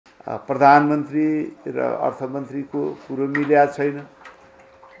प्रधानमन्त्री र अर्थमन्त्रीको कुरो मिलेको छैन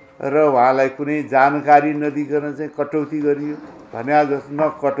र उहाँलाई कुनै जानकारी नदिकन चाहिँ कटौती गरियो भने जस्तो न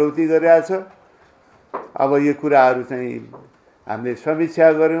कटौती गरिएको छ। अब यो कुराहरू चाहिँ हामीले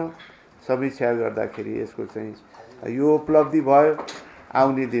समीक्षा गर्यौँ। समीक्षा गर्दाखेरि यसको चाहिँ यो उपलब्धि भयो,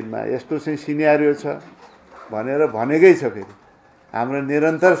 आउने दिनमा यस्तो चाहिँ सिनेरियो छ भनेर भनेकै छ। फेरि हाम्रो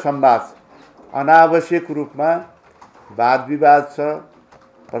निरन्तर संवाद, अनावश्यक रूपमा वाद विवाद छ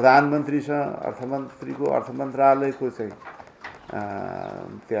प्रधानमन्त्रीसँग, अर्थमन्त्रीको अर्थ मन्त्रालयको चाहिँ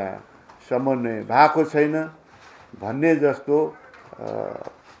त्यहाँ समन्वय भएको छैन भन्ने जस्तो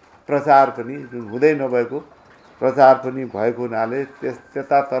प्रचार पनि जुन हुँदै नभएको प्रचार पनि भएको हुनाले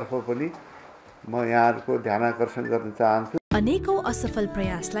त्यतातर्फ पनि म यहाँहरूको ध्यानाकर्षण गर्न चाहन्छु। अनेकौं असफल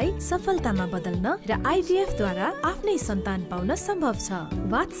प्रयासलाई सफलतामा बदल्न र आइभीएफ द्वारा आफ्नै सन्तान पाउन सम्भव छ।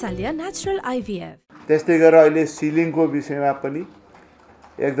 वात्सल्य नेचुरल आइभीएफ। त्यस्तै गरेर अहिले सिलिङको विषयमा पनि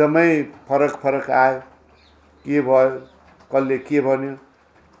एकदमै फरक आयो। के भयो, कसले के भन्यो,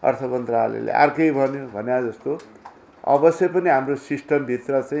 अर्थ मन्त्रालयले अर्कै भन्यो भने जस्तो अवश्य पनि हाम्रो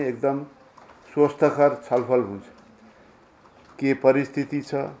सिस्टमभित्र चाहिँ एकदम स्वस्थकर छलफल हुन्छ। के परिस्थिति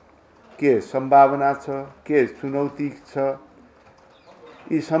छ, के सम्भावना छ, के चुनौती छ,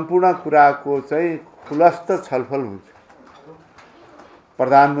 यी सम्पूर्ण कुराको चाहिँ खुलस्त छलफल हुन्छ।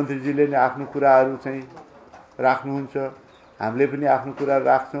 प्रधानमन्त्रीजीले नै आफ्नो कुराहरू चाहिँ राख्नुहुन्छ, हामीले पनि आफ्नो कुरा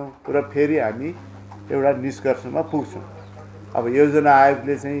राख्छौँ र फेरि हामी एउटा निष्कर्षमा पुग्छौँ। अब योजना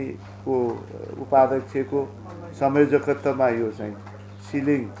आयोगले चाहिँ को उपाध्यक्षको संयोजकत्वमा यो चाहिँ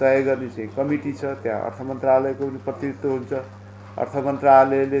सिलिङ तय गर्ने चाहिँ कमिटी छ, त्यहाँ अर्थ मन्त्रालयको पनि प्रतिनिधित्व हुन्छ। अर्थ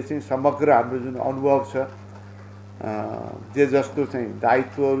मन्त्रालयले चाहिँ समग्र हाम्रो जुन अनुभव छ, जे जस्तो चाहिँ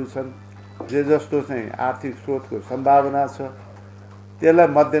दायित्वहरू छन्, जे जस्तो चाहिँ आर्थिक स्रोतको सम्भावना छ, त्यसलाई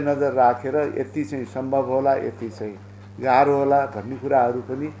मध्यनजर राखेर यति चाहिँ सम्भव होला, यति चाहिँ गाह्रो होला भन्ने कुराहरू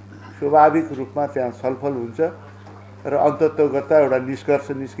पनि स्वाभाविक रूपमा त्यहाँ छलफल हुन्छ र अन्ततोगत एउटा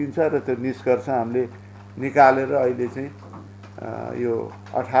निष्कर्ष निस्किन्छ र त्यो निष्कर्ष हामीले निकालेर अहिले चाहिँ यो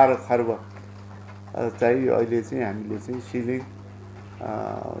 18 खर्ब चाहिँ अहिले चाहिँ हामीले चाहिँ सिलिङ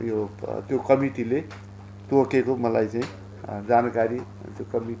यो त्यो कमिटीले तोकेको मलाई चाहिँ जानकारी त्यो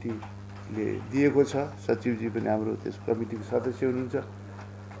कमिटीले दिएको छ। सचिवजी पनि हाम्रो त्यस कमिटीको सदस्य हुनुहुन्छ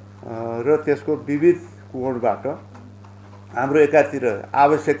र त्यसको विविध कोणबाट हाम्रो एकातिर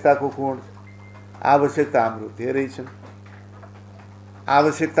आवश्यकताको कोण, आवश्यकता हाम्रो धेरै छन्,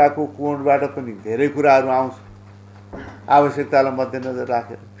 आवश्यकताको कोणबाट पनि धेरै कुराहरू आउँछ। आवश्यकतालाई मध्यनजर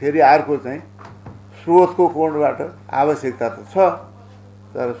राखेर फेरि अर्को चाहिँ स्रोतको कोणबाट आवश्यकता त छ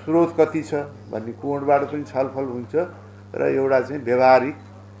तर स्रोत कति छ भन्ने कोणबाट पनि छलफल हुन्छ र एउटा चाहिँ व्यवहारिक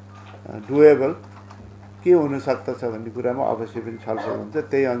डुएबल के हुन सक्दछ भन्ने कुरामा अवश्य पनि छलफल हुन्छ।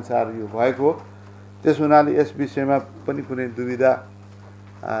 त्यही अनुसार यो भएको हो। त्यस हुनाले यस विषयमा पनि कुनै दुविधा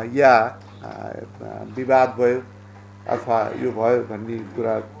या विवाद भयो अथवा यो भयो भन्ने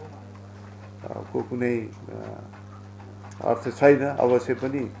कुराको कुनै अर्थ छैन। अवश्य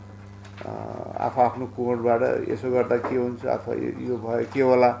पनि आफ्नो कोणबाट यसो गर्दा के हुन्छ अथवा यो भयो के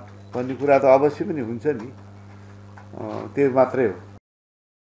होला भन्ने कुरा त अवश्य पनि हुन्छ नि, त्यो मात्रै हो।